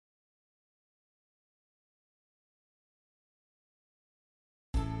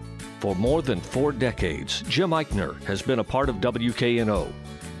For more than 4 decades, Jim Eikner has been a part of WKNO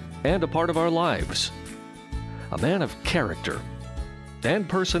and a part of our lives. A man of character and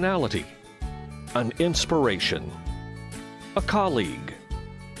personality, an inspiration, a colleague,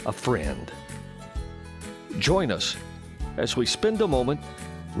 a friend. Join us as we spend a moment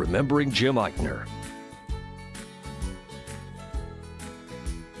remembering Jim Eikner.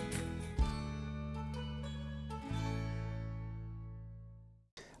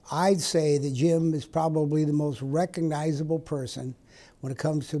 I'd say that Jim is probably the most recognizable person when it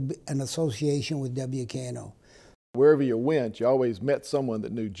comes to an association with WKNO. Wherever you went, you always met someone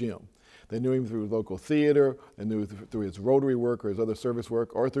that knew Jim. They knew him through local theater, they knew through his Rotary work or his other service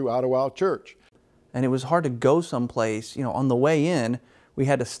work, or through Ottawa Church. And it was hard to go someplace, you know, on the way in, we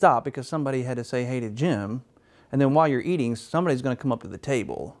had to stop because somebody had to say hey to Jim. And then while you're eating, somebody's going to come up to the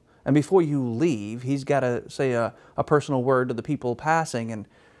table. And before you leave, he's got to say a personal word to the people passing. And,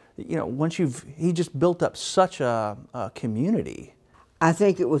 you know, he just built up such a community. I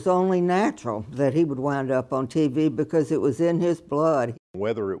think it was only natural that he would wind up on TV because it was in his blood.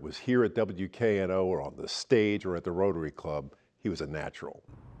 Whether it was here at WKNO or on the stage or at the Rotary Club, he was a natural.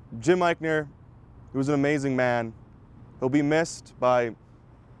 Jim Eikner, he was an amazing man. He'll be missed by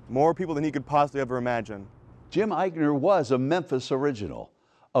more people than he could possibly ever imagine. Jim Eikner was a Memphis original,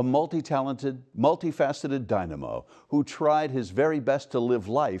 a multi-talented, multifaceted dynamo who tried his very best to live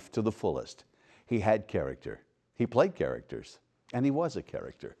life to the fullest. He had character. He played characters. And he was a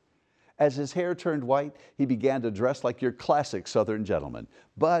character. As his hair turned white, he began to dress like your classic Southern gentleman.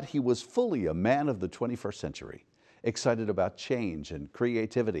 But he was fully a man of the 21st century, excited about change and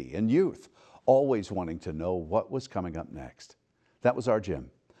creativity and youth, always wanting to know what was coming up next. That was our Jim,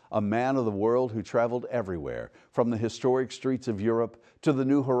 a man of the world who traveled everywhere, from the historic streets of Europe to the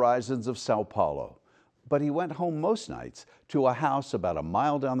new horizons of Sao Paulo. But he went home most nights to a house about a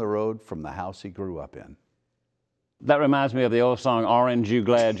mile down the road from the house he grew up in. That reminds me of the old song, Orange, You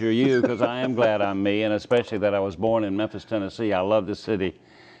Glad You're You, because I am glad I'm me, and especially that I was born in Memphis, Tennessee. I love this city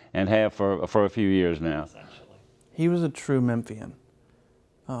and have for a few years now. He was a true Memphian,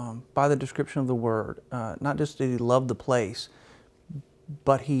 by the description of the word. Not just did he love the place,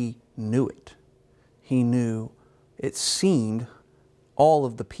 but he knew it. He knew, it seemed, all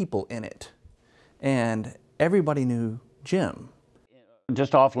of the people in it. And everybody knew Jim.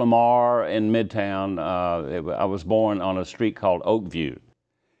 Just off Lamar in Midtown, I was born on a street called Oakview.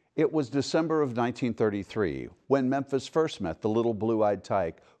 It was December of 1933 when Memphis first met the little blue-eyed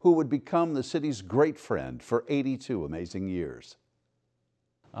tyke who would become the city's great friend for 82 amazing years.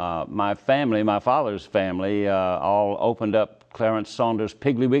 My family, my father's family, all opened up Clarence Saunders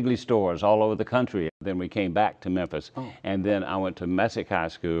Piggly Wiggly stores all over the country. Then we came back to Memphis, and then I went to Messick High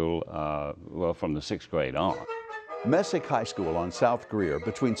School, well, from the 6th grade on. Messick High School on South Greer,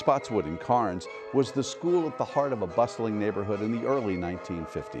 between Spotswood and Carnes, was the school at the heart of a bustling neighborhood in the early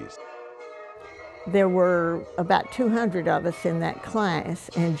 1950s. There were about 200 of us in that class,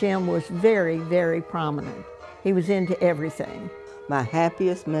 and Jim was very, very prominent. He was into everything. My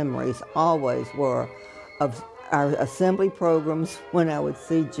happiest memories always were of our assembly programs when I would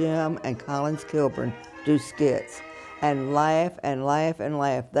see Jim and Collins Kilburn do skits and laugh and laugh and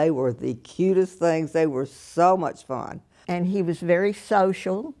laugh. They were the cutest things. They were so much fun. And he was very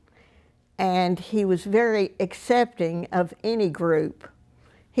social, and he was very accepting of any group.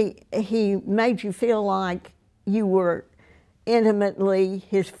 He made you feel like you were intimately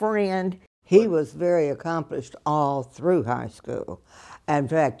his friend. He was very accomplished all through high school. In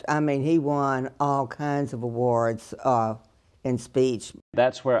fact, I mean, he won all kinds of awards in speech.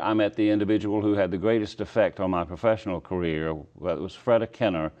 That's where I met the individual who had the greatest effect on my professional career. Well, it was Freda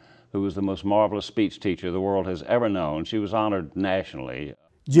Kenner, who was the most marvelous speech teacher the world has ever known. She was honored nationally.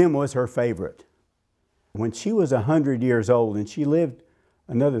 Jim was her favorite. When she was 100 years old, and she lived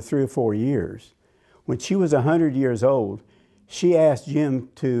another 3 or 4 years, when she was 100 years old, she asked Jim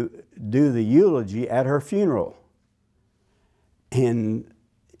to do the eulogy at her funeral. And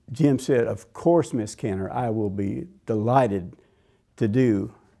Jim said, "Of course, Miss Kenner, I will be delighted to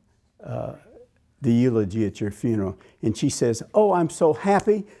do the eulogy at your funeral." And she says, "Oh, I'm so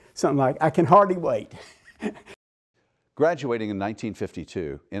happy," something like, "I can hardly wait." Graduating in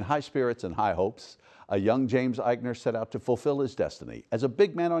 1952, in high spirits and high hopes, a young James Eikner set out to fulfill his destiny as a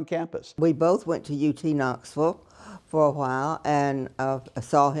big man on campus. We both went to UT Knoxville for a while, and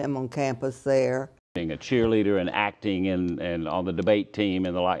saw him on campus there. Being a cheerleader and acting and on the debate team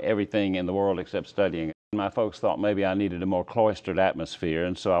and everything in the world except studying. My folks thought maybe I needed a more cloistered atmosphere,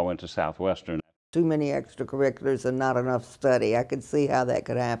 and so I went to Southwestern. Too many extracurriculars and not enough study. I could see how that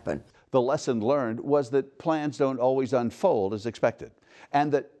could happen. The lesson learned was that plans don't always unfold as expected.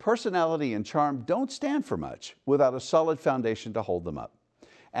 and that personality and charm don't stand for much without a solid foundation to hold them up.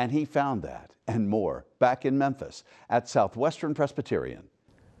 And he found that and more back in Memphis at Southwestern Presbyterian.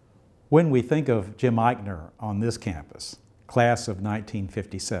 When we think of Jim Eikner on this campus, class of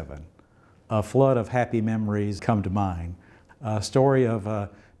 1957, a flood of happy memories come to mind. A story of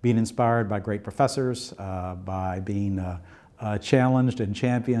being inspired by great professors, by being challenged and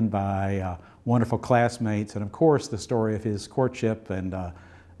championed by wonderful classmates, and of course the story of his courtship and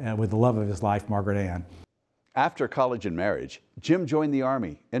with the love of his life, Margaret Ann. After college and marriage, Jim joined the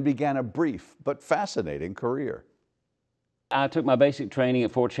Army and began a brief but fascinating career. I took my basic training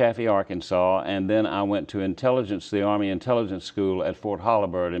at Fort Chaffee, Arkansas, and then I went to intelligence, the Army Intelligence School at Fort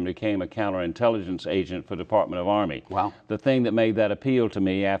Holabird, and became a counterintelligence agent for the Department of Army. Wow. The thing that made that appeal to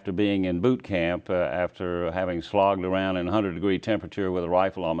me after being in boot camp, after having slogged around in 100-degree temperature with a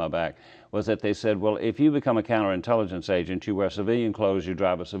rifle on my back, was that they said, well, if you become a counterintelligence agent, you wear civilian clothes, you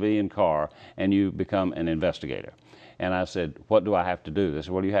drive a civilian car, and you become an investigator. And I said, what do I have to do? They said,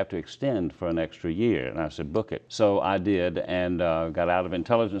 well, you have to extend for an extra year. And I said, book it. So I did, and got out of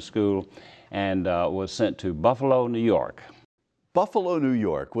intelligence school and was sent to Buffalo, New York. Buffalo, New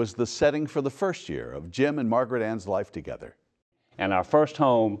York was the setting for the first year of Jim and Margaret Ann's life together. And our first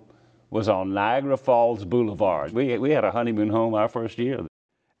home was on Niagara Falls Boulevard. We had a honeymoon home our first year.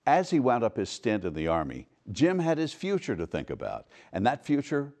 As he wound up his stint in the Army, Jim had his future to think about, and that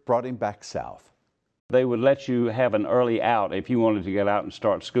future brought him back south. They would let you have an early out if you wanted to get out and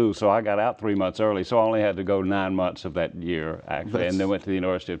start school. So I got out 3 months early, so I only had to go 9 months of that year, actually, and then went to the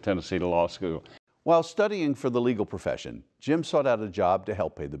University of Tennessee to law school. While studying for the legal profession, Jim sought out a job to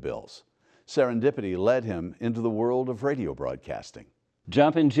help pay the bills. Serendipity led him into the world of radio broadcasting.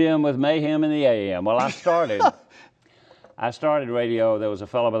 Jumping Jim with Mayhem in the AM. Well, I started radio. There was a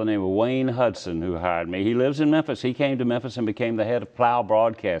fellow by the name of Wayne Hudson who hired me. He lives in Memphis. He came to Memphis and became the head of Plow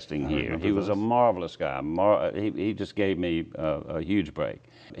Broadcasting here. He was a marvelous guy. He just gave me a huge break.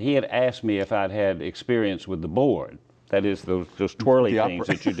 He had asked me if I'd had experience with the board. That is those twirly things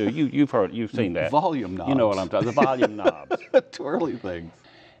that you do. You've seen that. Volume knobs. You know what I'm talking about, the volume knobs. Twirly things.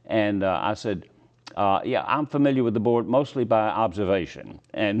 And I said, yeah, I'm familiar with the board mostly by observation.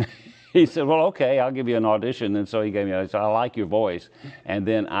 And he said, well, okay, I'll give you an audition. And so he gave me, I said, I like your voice. And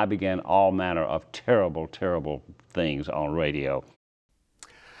then I began all manner of terrible, terrible things on radio.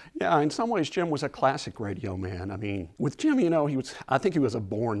 Yeah, in some ways, Jim was a classic radio man. I mean, with Jim, you know, I think he was a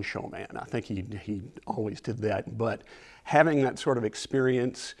born showman. I think he always did that. But having that sort of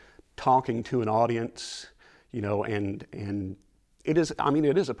experience, talking to an audience, you know, and it is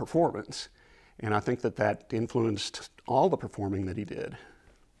a performance. And I think that influenced all the performing that he did.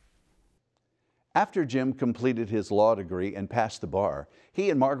 After Jim completed his law degree and passed the bar, he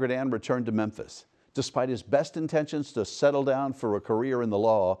and Margaret Ann returned to Memphis. Despite his best intentions to settle down for a career in the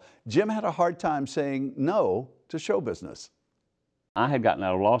law, Jim had a hard time saying no to show business. I had gotten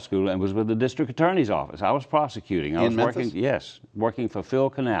out of law school and was with the district attorney's office. I was prosecuting. I was working for Phil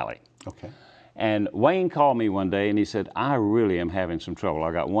Canale. Okay. And Wayne called me one day and he said, I really am having some trouble.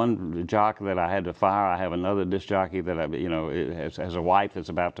 I got one jock that I had to fire. I have another disc jockey that has a wife that's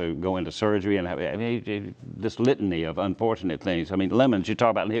about to go into surgery, and this litany of unfortunate things. I mean, lemons, you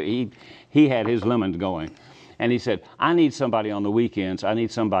talk about, he had his lemons going. And he said, I need somebody on the weekends. I need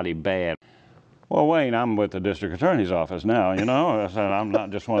somebody bad. Well, Wayne, I'm with the district attorney's office now, you know. I said, I'm not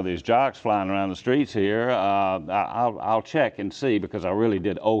just one of these jocks flying around the streets here. I'll check and see, because I really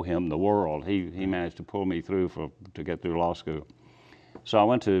did owe him the world. He managed to pull me through to get through law school. So I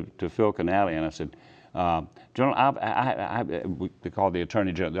went to Phil Canale and I said, General, they called the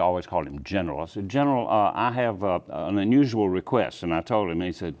Attorney General, they always called him General. I said, General, I have an unusual request. And I told him, and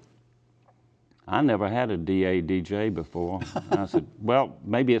he said, I never had a DA-DJ before. And I said, well,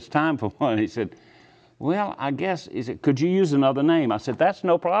 maybe it's time for one. He said, well, I guess, could you use another name? I said, that's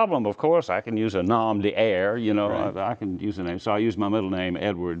no problem. Of course, I can use a nom de-air, you know, right. I can use a name. So I used my middle name,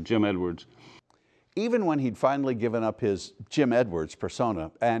 Edward, Jim Edwards. Even when he'd finally given up his Jim Edwards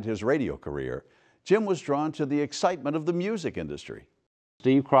persona and his radio career, Jim was drawn to the excitement of the music industry.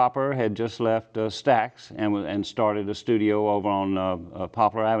 Steve Cropper had just left Stax and started a studio over on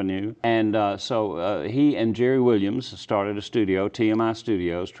Poplar Avenue. And so he and Jerry Williams started a studio, TMI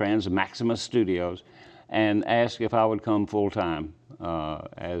Studios, Trans Maximus Studios, and asked if I would come full-time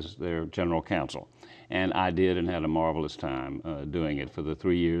as their general counsel. And I did, and had a marvelous time doing it for the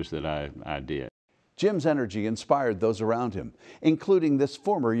 3 years that I did. Jim's energy inspired those around him, including this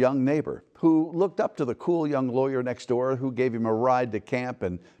former young neighbor who looked up to the cool young lawyer next door who gave him a ride to camp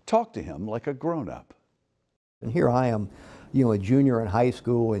and talked to him like a grown-up. And here I am, you know, a junior in high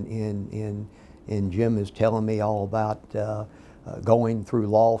school, and Jim is telling me all about going through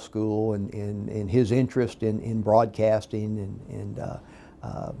law school and his interest in broadcasting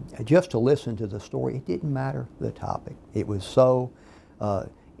and just to listen to the story. It didn't matter the topic. It was so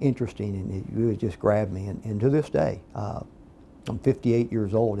interesting, and it really just grabbed me. And to this day, I'm 58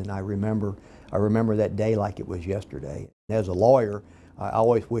 years old, and I remember that day like it was yesterday. As a lawyer, I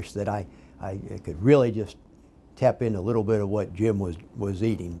always wish that I could really just tap in a little bit of what Jim was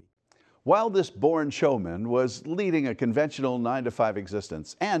eating. While this born showman was leading a conventional 9-to-5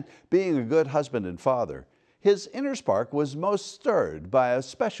 existence and being a good husband and father, his inner spark was most stirred by a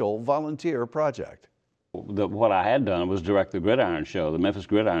special volunteer project. What I had done was direct the Gridiron Show, the Memphis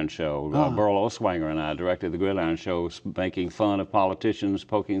Gridiron Show. Burl Oswanger and I directed the Gridiron Show, making fun of politicians,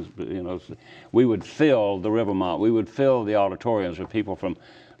 poking, you know. We would fill the Rivermont, we would fill the auditoriums with people from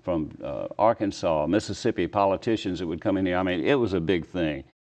Arkansas, Mississippi, politicians that would come in here. I mean, it was a big thing.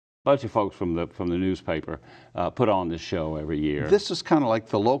 A bunch of folks from the newspaper put on this show every year. This is kind of like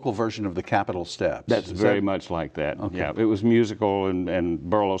the local version of the Capitol Steps. That's very much like that. Okay. Yeah, it was musical, and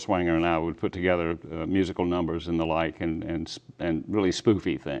Burl Oswanger and I would put together musical numbers and the like, and really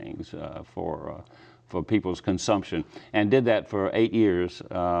spoofy things for people's consumption, and did that for 8 years.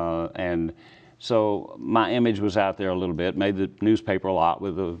 And so my image was out there a little bit. Made the newspaper a lot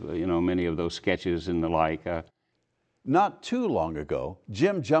with many of those sketches and the like. Not too long ago,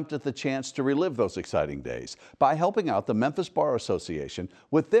 Jim jumped at the chance to relive those exciting days by helping out the Memphis Bar Association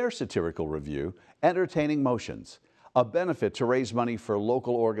with their satirical review, Entertaining Motions, a benefit to raise money for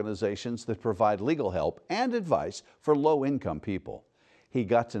local organizations that provide legal help and advice for low-income people. He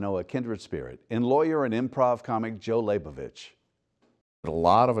got to know a kindred spirit in lawyer and improv comic Joe Leibovich. A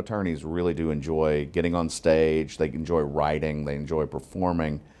lot of attorneys really do enjoy getting on stage, they enjoy writing, they enjoy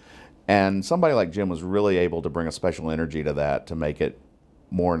performing. And somebody like Jim was really able to bring a special energy to that to make it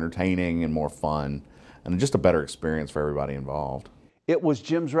more entertaining and more fun and just a better experience for everybody involved. It was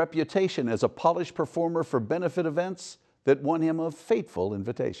Jim's reputation as a polished performer for benefit events that won him a fateful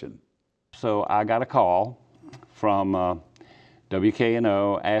invitation. So I got a call from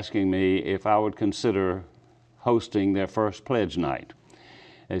WKNO asking me if I would consider hosting their first pledge night.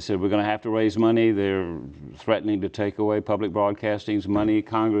 They said, we're going to have to raise money. They're threatening to take away public broadcasting's money,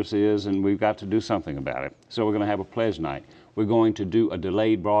 Congress is, and we've got to do something about it. So we're going to have a pledge night. We're going to do a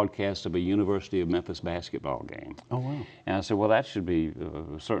delayed broadcast of a University of Memphis basketball game. Oh, wow. And I said, well, that should be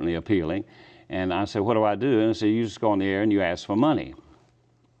certainly appealing. And I said, what do I do? And I said, you just go on the air and you ask for money.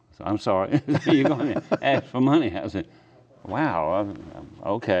 So, I'm sorry, you're going to ask for money. I said, wow,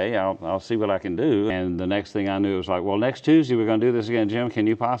 okay, I'll see what I can do. And the next thing I knew, it was like, well, next Tuesday we're going to do this again. Jim, can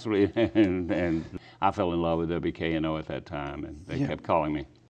you possibly? and I fell in love with WKNO at that time, and they kept calling me.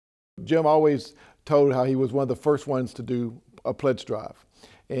 Jim always told how he was one of the first ones to do a pledge drive.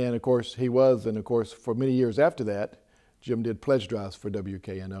 And of course he was, and of course for many years after that, Jim did pledge drives for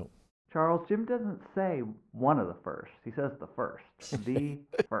WKNO. Charles, Jim doesn't say one of the first. He says the first, the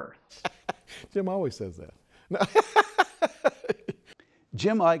first. Jim always says that. No.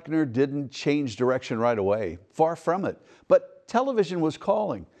 Jim Eikner didn't change direction right away, far from it, but television was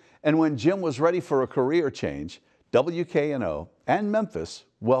calling. And when Jim was ready for a career change, WKNO and Memphis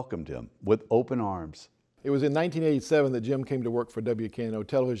welcomed him with open arms. It was in 1987 that Jim came to work for WKNO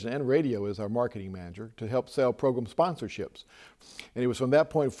television and radio as our marketing manager to help sell program sponsorships. And it was from that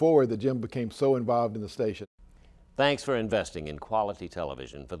point forward that Jim became so involved in the station. Thanks for investing in quality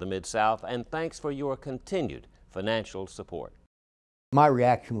television for the Mid-South, and thanks for your continued financial support. My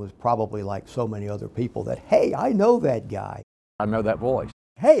reaction was probably like so many other people that, hey, I know that guy. I know that voice.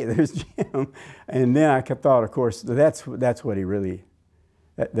 Hey, there's Jim. And then I thought, of course, that's what he really,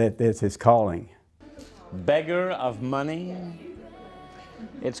 that's his calling. Beggar of money.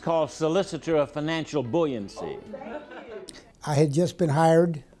 It's called solicitor of financial buoyancy. I had just been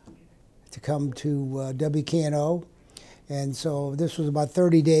hired to come to WKNO, and so this was about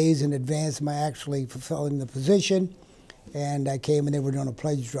 30 days in advance of my actually fulfilling the position. And I came and they were doing a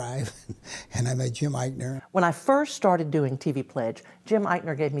pledge drive, and I met Jim Eikner. When I first started doing TV Pledge, Jim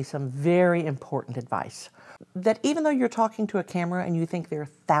Eikner gave me some very important advice. That even though you're talking to a camera and you think there are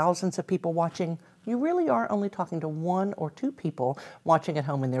thousands of people watching, you really are only talking to 1 or 2 people watching at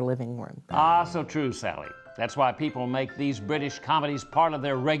home in their living room. Ah, so true, Sally. That's why people make these British comedies part of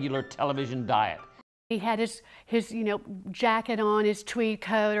their regular television diet. He had his jacket on, his tweed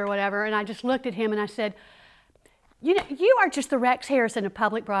coat or whatever, and I just looked at him and I said, you know, you are just the Rex Harrison of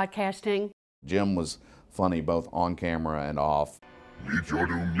public broadcasting. Jim was funny both on camera and off. Meet your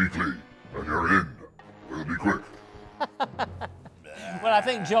doom meekly, and you're in. We'll be quick. What I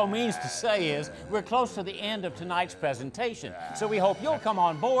think Joe means to say is we're close to the end of tonight's presentation, so we hope you'll come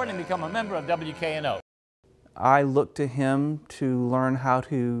on board and become a member of WKNO. I look to him to learn how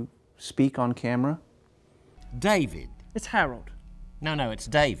to speak on camera. David. It's Harold. No, it's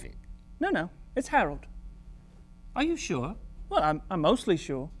David. No, it's Harold. Are you sure? Well, I'm mostly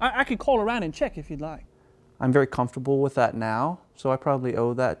sure. I could call around and check if you'd like. I'm very comfortable with that now, so I probably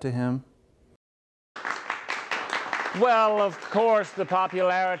owe that to him. Well, of course, the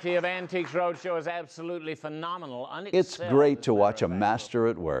popularity of Antiques Roadshow is absolutely phenomenal. It's great to watch a master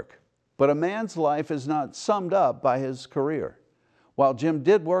at work, but a man's life is not summed up by his career. While Jim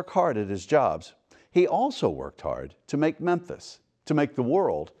did work hard at his jobs, he also worked hard to make Memphis, to make the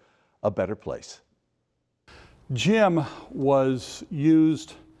world, a better place. Jim was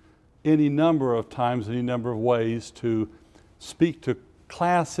used any number of times, any number of ways to speak to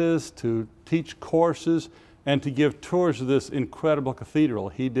classes, to teach courses, and to give tours of this incredible cathedral.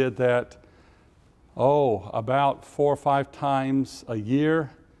 He did that, about 4 or 5 times a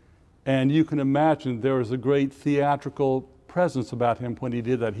year. And you can imagine there was a great theatrical presence about him when he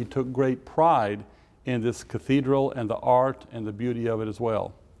did that. He took great pride in this cathedral and the art and the beauty of it as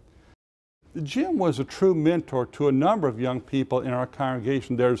well. Jim was a true mentor to a number of young people in our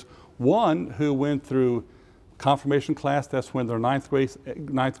congregation. There's one who went through confirmation class, that's when they're ninth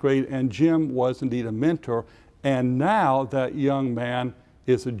grade, and Jim was indeed a mentor, and now that young man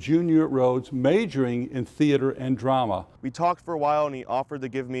is a junior at Rhodes majoring in theater and drama. We talked for a while and he offered to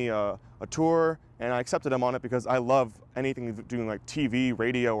give me a tour, and I accepted him on it because I love anything doing like TV,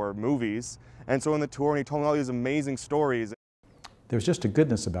 radio, or movies. And so in the tour, he told me all these amazing stories. There's just a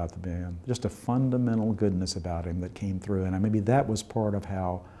goodness about the man, just a fundamental goodness about him that came through, and maybe that was part of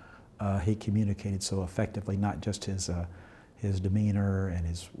how he communicated so effectively, not just his demeanor and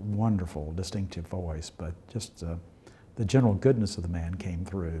his wonderful, distinctive voice, but just the general goodness of the man came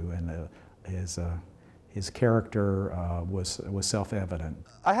through, and his character was self-evident.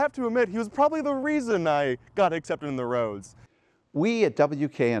 I have to admit, he was probably the reason I got accepted in the Rhodes. We at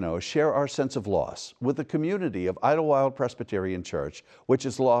WKNO share our sense of loss with the community of Idlewild Presbyterian Church, which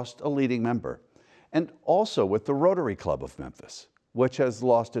has lost a leading member, and also with the Rotary Club of Memphis, which has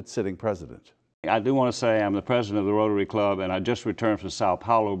lost its sitting president. I do want to say I'm the president of the Rotary Club, and I just returned from Sao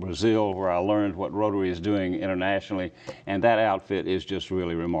Paulo, Brazil, where I learned what Rotary is doing internationally, and that outfit is just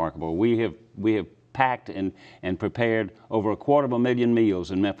really remarkable. We have packed and prepared over 250,000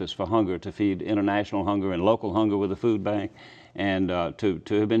 meals in Memphis for hunger, to feed international hunger and local hunger with the food bank. And to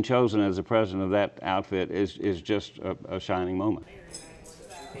have been chosen as the president of that outfit is just a shining moment.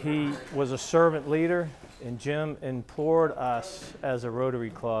 He was a servant leader, and Jim implored us as a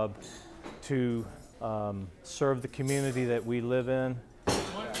Rotary Club to serve the community that we live in.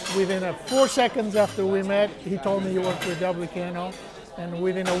 Within 4 seconds after we met, he told me he worked with WKNO, and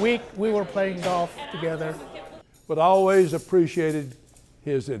within a week we were playing golf together. But I always appreciated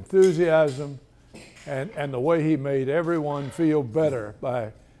his enthusiasm and the way he made everyone feel better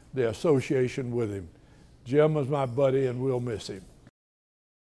by the association with him. Jim was my buddy, and we'll miss him.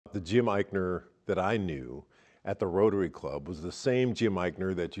 The Jim Eikner that I knew at the Rotary Club was the same Jim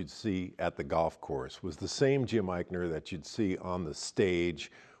Eikner that you'd see at the golf course, was the same Jim Eikner that you'd see on the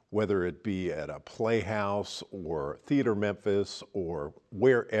stage, whether it be at a playhouse or Theater Memphis or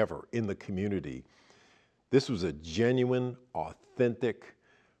wherever in the community. This was a genuine, authentic,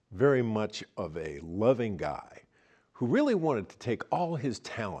 very much of a loving guy who really wanted to take all his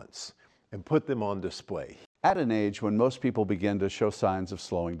talents and put them on display. At an age when most people begin to show signs of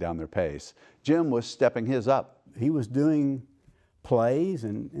slowing down their pace, Jim was stepping his up. He was doing plays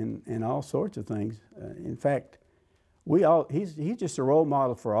and all sorts of things. In fact, he's just a role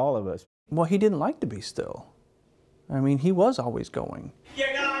model for all of us. Well, he didn't like to be still. I mean, he was always going.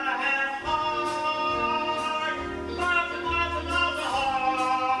 You're gonna have heart, lots and lots and lots of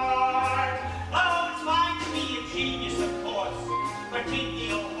heart. Oh, it's fine to be a genius, of course, but keep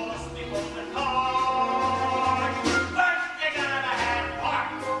the old horse before the cart. First, you're gonna have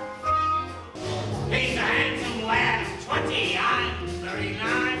heart. He's a handsome lad, 20, I'm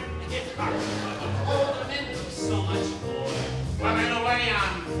 39. It's hard to hold him in so much more. Well, in a way,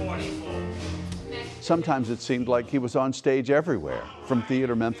 I'm 44. Sometimes it seemed like he was on stage everywhere, from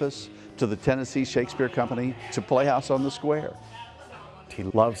Theater Memphis to the Tennessee Shakespeare Company to Playhouse on the Square. He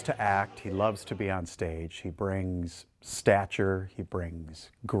loves to act, he loves to be on stage. He brings stature, he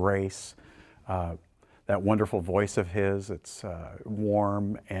brings grace. That wonderful voice of his, it's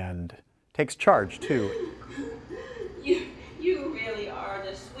warm and takes charge too. You really are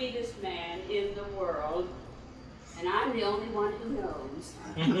the sweetest man in the world, and I'm the only one who knows.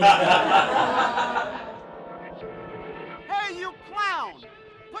 Hey, you clown!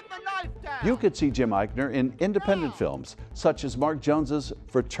 Put the knife down! You could see Jim Eikner in independent films, such as Mark Jones's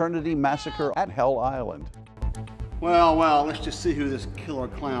Fraternity Massacre at Hell Island. Well, well, let's just see who this killer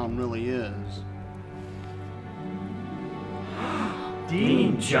clown really is.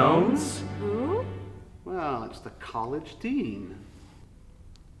 Dean Jones? Who? Well, it's the college dean.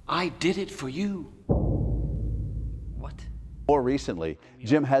 I did it for you. More recently,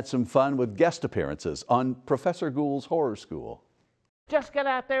 Jim had some fun with guest appearances on Professor Gould's Horror School. Just get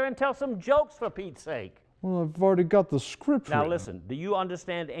out there and tell some jokes, for Pete's sake. Well, I've already got the script Now written. listen, do you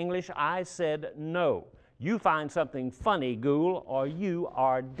understand English? I said no. You find something funny, Gould, or you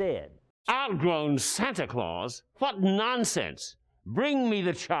are dead. Outgrown Santa Claus? What nonsense! Bring me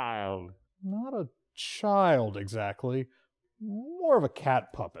the child. Not a child, exactly. More of a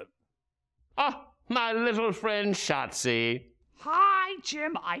cat puppet. Ah, my little friend Shotzi. Hi,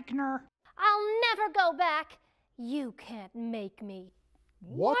 Jim Eikner. I'll never go back. You can't make me.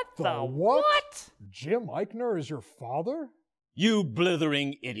 What the what? Jim Eikner is your father? You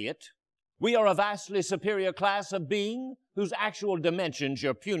blithering idiot. We are a vastly superior class of being whose actual dimensions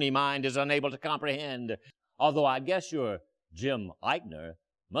your puny mind is unable to comprehend. Although I guess your Jim Eikner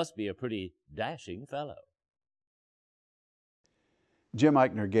must be a pretty dashing fellow. Jim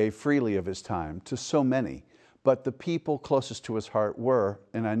Eikner gave freely of his time to so many, but the people closest to his heart were,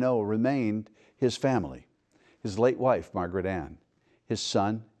 and I know remained, his family. His late wife, Margaret Ann, his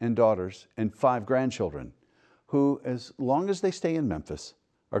son and daughters, and 5 grandchildren, who, as long as they stay in Memphis,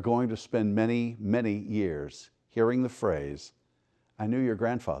 are going to spend many, many years hearing the phrase, "I knew your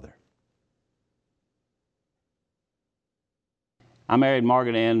grandfather." I married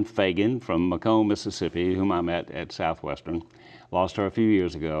Margaret Ann Fagan from Macomb, Mississippi, whom I met at Southwestern. Lost her a few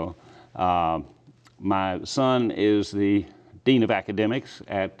years ago. My son is the Dean of Academics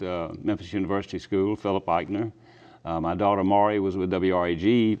at Memphis University School, Philip Eikner. My daughter Maury was with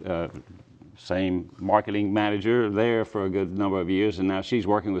WRAG, same marketing manager there for a good number of years, and now she's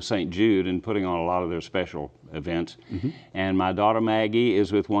working with St. Jude and putting on a lot of their special events. And my daughter Maggie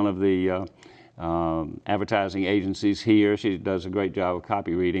is with one of the advertising agencies here. She does a great job of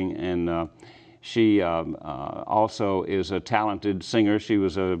copy reading, and she also is a talented singer. She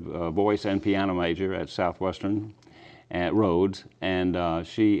was a voice and piano major at Southwestern at Rhodes, and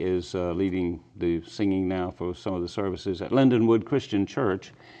she is leading the singing now for some of the services at Lindenwood Christian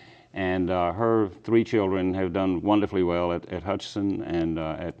Church. And her 3 children have done wonderfully well at Hutchinson and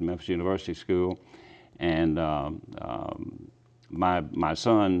at Memphis University School. And my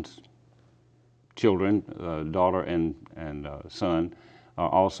son's children, daughter and son, are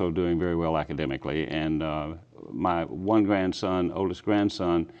also doing very well academically. And my one grandson, oldest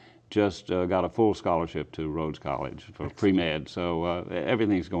grandson, just got a full scholarship to Rhodes College for pre-med. So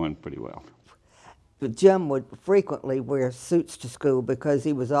everything's going pretty well. Jim would frequently wear suits to school because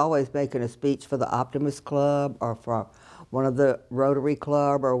he was always making a speech for the Optimist Club or for one of the Rotary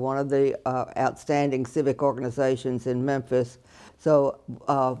Club or one of the outstanding civic organizations in Memphis. So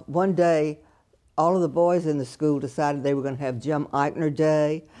one day, all of the boys in the school decided they were going to have Jim Eikner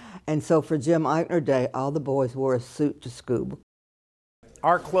Day. And so for Jim Eikner Day, all the boys wore a suit to school.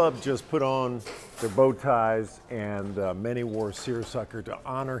 Our club just put on their bow ties, and many wore seersucker to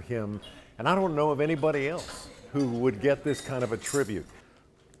honor him. And I don't know of anybody else who would get this kind of a tribute.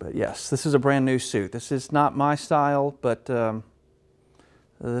 But yes, this is a brand new suit. This is not my style, but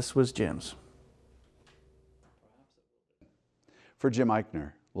this was Jim's. For Jim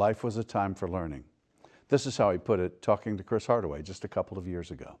Eikner, life was a time for learning. This is how he put it, talking to Chris Hardaway just a couple of years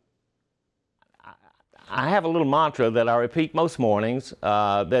ago. I have a little mantra that I repeat most mornings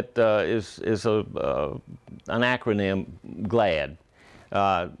that is an acronym, GLAD.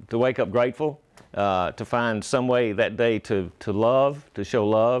 To wake up grateful, to find some way that day to love, to show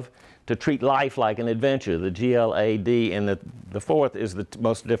love, to treat life like an adventure, the GLAD, and the fourth is the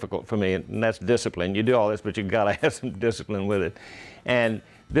most difficult for me, and that's discipline. You do all this, but you've got to have some discipline with it. And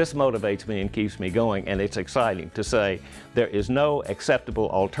this motivates me and keeps me going, and it's exciting to say there is no acceptable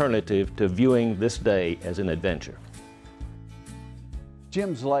alternative to viewing this day as an adventure.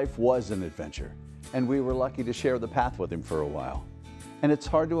 Jim's life was an adventure, and we were lucky to share the path with him for a while. And it's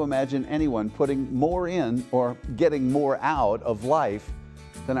hard to imagine anyone putting more in or getting more out of life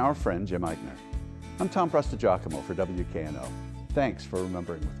than our friend Jim Eikner. I'm Tom Prestigiacomo for WKNO. Thanks for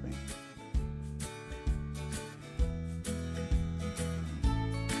remembering with me.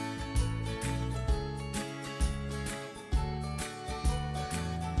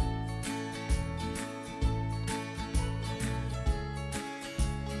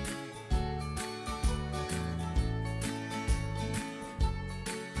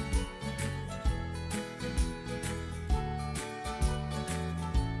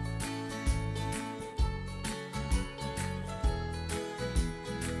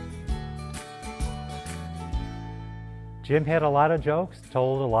 Jim had a lot of jokes,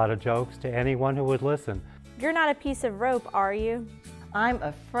 told a lot of jokes to anyone who would listen. You're not a piece of rope, are you? I'm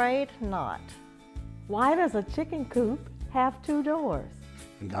afraid not. Why does a chicken coop have 2 doors?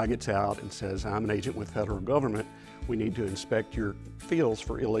 The guy gets out and says, I'm an agent with federal government. We need to inspect your fields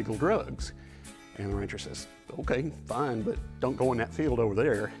for illegal drugs. And the rancher says, okay, fine, but don't go in that field over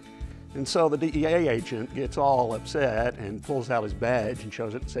there. And so the DEA agent gets all upset and pulls out his badge and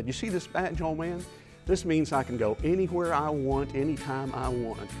shows it and said, you see this badge, old man? This means I can go anywhere I want, anytime I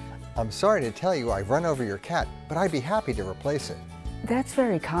want. I'm sorry to tell you I've run over your cat, but I'd be happy to replace it. That's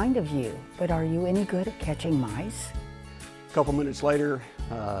very kind of you, but are you any good at catching mice? A couple minutes later,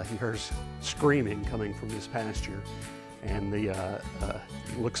 he hears screaming coming from this pasture, and he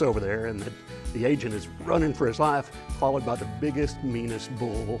looks over there, and the agent is running for his life, followed by the biggest, meanest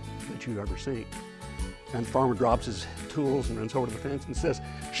bull that you've ever seen. And the farmer drops his tools and runs over to the fence and says,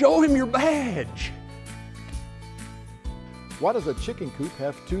 show him your badge! Why does a chicken coop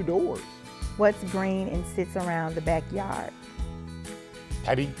have 2 doors? What's green and sits around the backyard?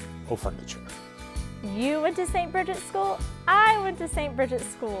 Patio furniture. You went to St. Bridget's School? I went to St. Bridget's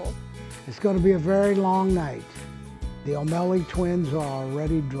School. It's going to be a very long night. The O'Malley twins are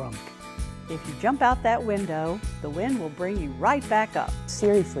already drunk. If you jump out that window, the wind will bring you right back up.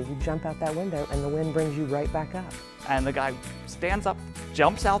 Seriously, you jump out that window and the wind brings you right back up. And the guy stands up,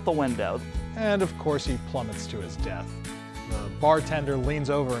 jumps out the window. And of course he plummets to his death. The bartender leans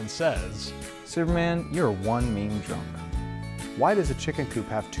over and says, Superman, you're one mean drunk. Why does a chicken coop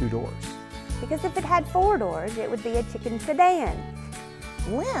have 2 doors? Because if it had 4 doors, it would be a chicken sedan.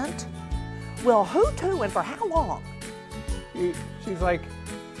 Lint? Well, who to and for how long? She's like,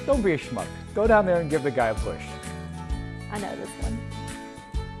 don't be a schmuck. Go down there and give the guy a push. I know this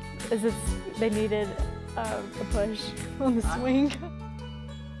one. They needed a push on the swing.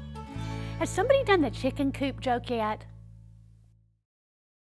 Has somebody done the chicken coop joke yet?